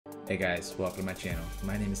Hey guys, welcome to my channel.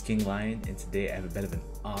 My name is King Lion and today I have a bit of an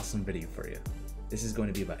awesome video for you. This is going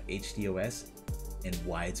to be about HDOS and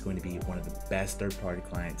why it's going to be one of the best third-party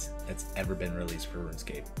clients that's ever been released for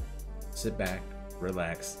RuneScape. Sit back,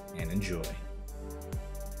 relax, and enjoy.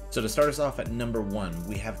 So to start us off at number 1,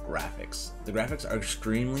 we have graphics. The graphics are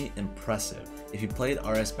extremely impressive. If you played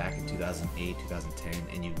RS back in 2008,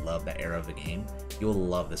 2010 and you love that era of the game, you will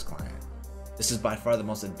love this client. This is by far the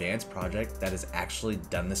most advanced project that has actually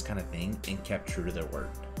done this kind of thing and kept true to their word.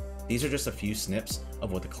 These are just a few snips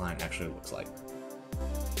of what the client actually looks like.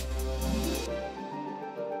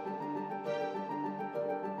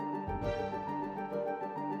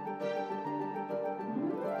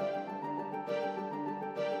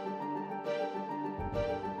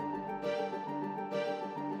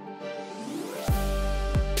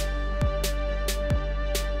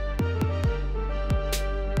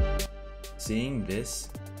 Seeing this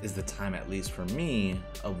is the time, at least for me,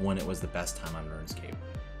 of when it was the best time on RuneScape.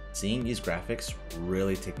 Seeing these graphics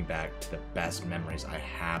really take me back to the best memories I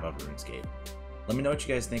have of RuneScape. Let me know what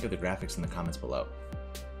you guys think of the graphics in the comments below.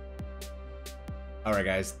 Alright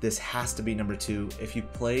guys, this has to be number 2. If you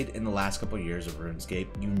played in the last couple years of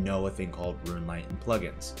RuneScape, you know a thing called RuneLite and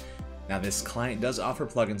plugins. Now this client does offer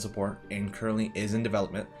plugin support and currently is in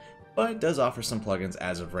development, but does offer some plugins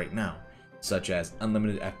as of right now, such as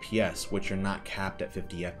unlimited FPS, which are not capped at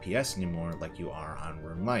 50 FPS anymore like you are on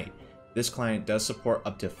RuneLite. This client does support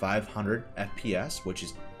up to 500 FPS, which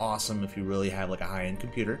is awesome if you really have like a high-end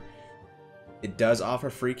computer. It does offer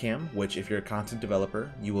free cam, which if you're a content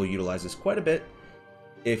developer, you will utilize this quite a bit.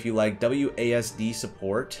 If you like WASD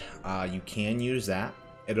support, you can use that.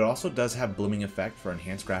 It also does have blooming effect for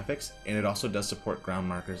enhanced graphics, and it also does support ground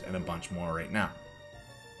markers and a bunch more right now.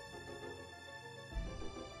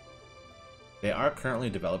 They are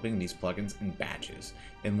currently developing these plugins in batches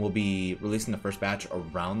and will be releasing the first batch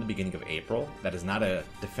around the beginning of April. That is not a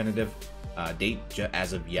definitive date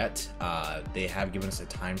as of yet. They have given us a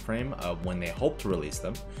time frame of when they hope to release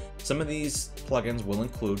them. Some of these plugins will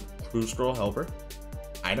include Crew Scroll Helper,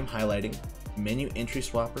 Item Highlighting, Menu Entry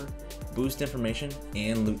Swapper, Boost Information,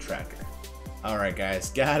 and Loot Tracker. Alright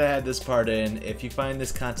guys, gotta add this part in. If you find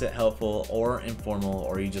this content helpful or informal,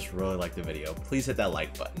 or you just really like the video, please hit that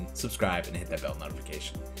like button, subscribe, and hit that bell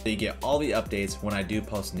notification so you get all the updates when I do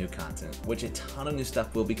post new content, which a ton of new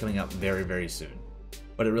stuff will be coming out very soon.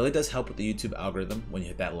 But it really does help with the YouTube algorithm when you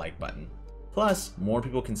hit that like button. Plus, more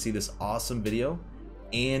people can see this awesome video,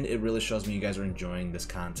 and it really shows me you guys are enjoying this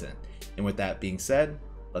content. And with that being said,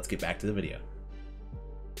 let's get back to the video.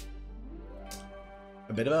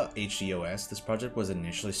 A bit about HDOS. This project was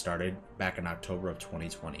initially started back in October of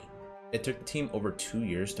 2020. It took the team over 2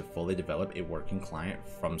 years to fully develop a working client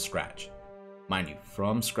from scratch. Mind you,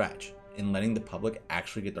 from scratch, and letting the public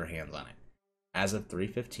actually get their hands on it. As of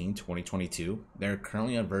 3/15/2022, they're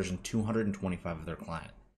currently on version 225 of their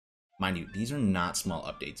client. Mind you, these are not small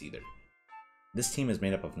updates either. This team is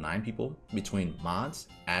made up of 9 people between mods,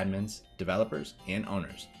 admins, developers, and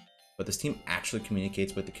owners. But this team actually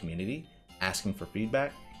communicates with the community, asking for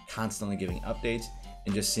feedback, constantly giving updates,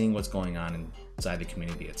 and just seeing what's going on inside the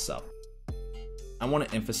community itself. I want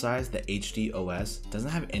to emphasize that HDOS doesn't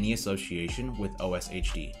have any association with OS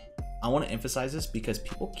HD. I want to emphasize this because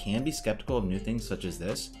people can be skeptical of new things such as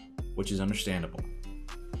this, which is understandable.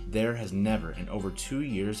 There has never, in over 2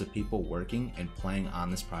 years of people working and playing on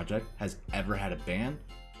this project, has ever had a ban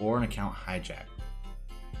or an account hijacked.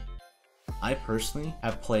 I personally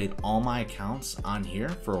have played all my accounts on here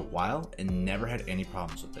for a while and never had any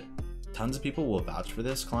problems with it. Tons of people will vouch for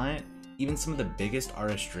this client, even some of the biggest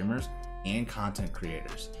RS streamers and content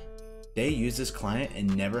creators. They use this client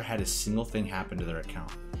and never had a single thing happen to their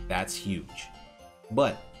account. That's huge.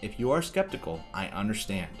 But if you are skeptical, I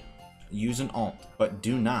understand. Use an alt, but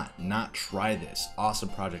do not try this awesome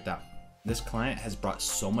project out. This client has brought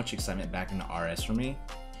so much excitement back into RS for me.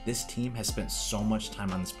 This team has spent so much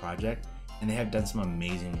time on this project, and they have done some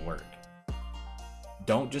amazing work.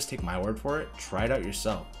 Don't just take my word for it, try it out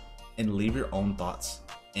yourself, and leave your own thoughts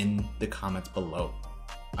in the comments below.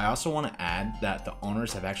 I also want to add that the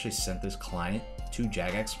owners have actually sent this client to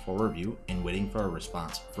Jagex for review and waiting for a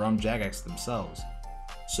response from Jagex themselves.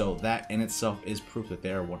 So that in itself is proof that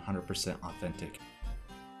they are 100% authentic.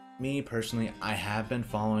 Me personally, I have been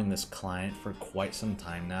following this client for quite some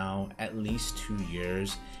time now, at least 2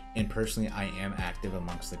 years, and personally I am active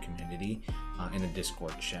amongst the community in the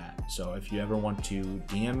Discord chat. So if you ever want to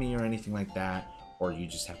DM me or anything like that, or you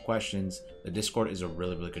just have questions, the Discord is a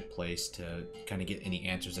really good place to kind of get any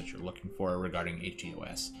answers that you're looking for regarding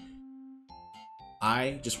HDOS.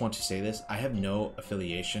 I just want to say this, I have no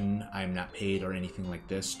affiliation, I am not paid or anything like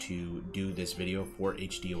this to do this video for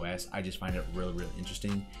HDOS. I just find it really, really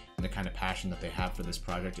interesting, and the kind of passion that they have for this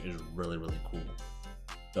project is really, really cool.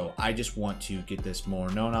 So I just want to get this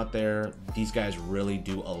more known out there. These guys really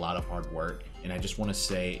do a lot of hard work, and I just want to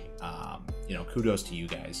say, you know, kudos to you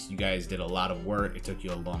guys. You guys did a lot of work. It took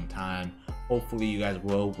you a long time. Hopefully you guys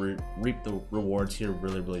will reap the rewards here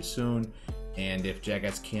really, really soon. And if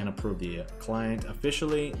Jackass can approve the client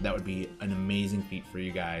officially, that would be an amazing feat for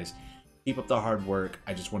you guys. Keep up the hard work.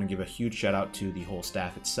 I just want to give a huge shout out to the whole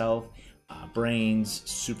staff itself. Brains,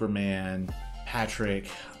 Superman, Patrick,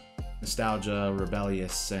 Nostalgia,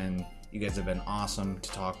 Rebellious, and you guys have been awesome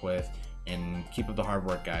to talk with, and keep up the hard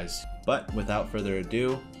work, guys. But without further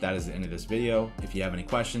ado, that is the end of this video. If you have any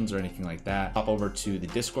questions or anything like that, hop over to the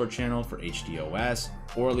Discord channel for HDOS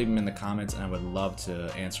or leave them in the comments, and I would love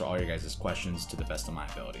to answer all your guys' questions to the best of my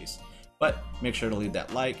abilities. But make sure to leave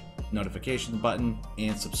that like, notification button,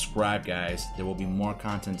 and subscribe, guys. There will be more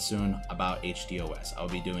content soon about HDOS. I'll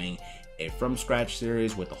be doing a from scratch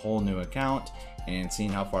series with a whole new account and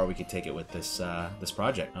seeing how far we could take it with this this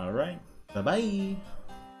project. All right, bye bye.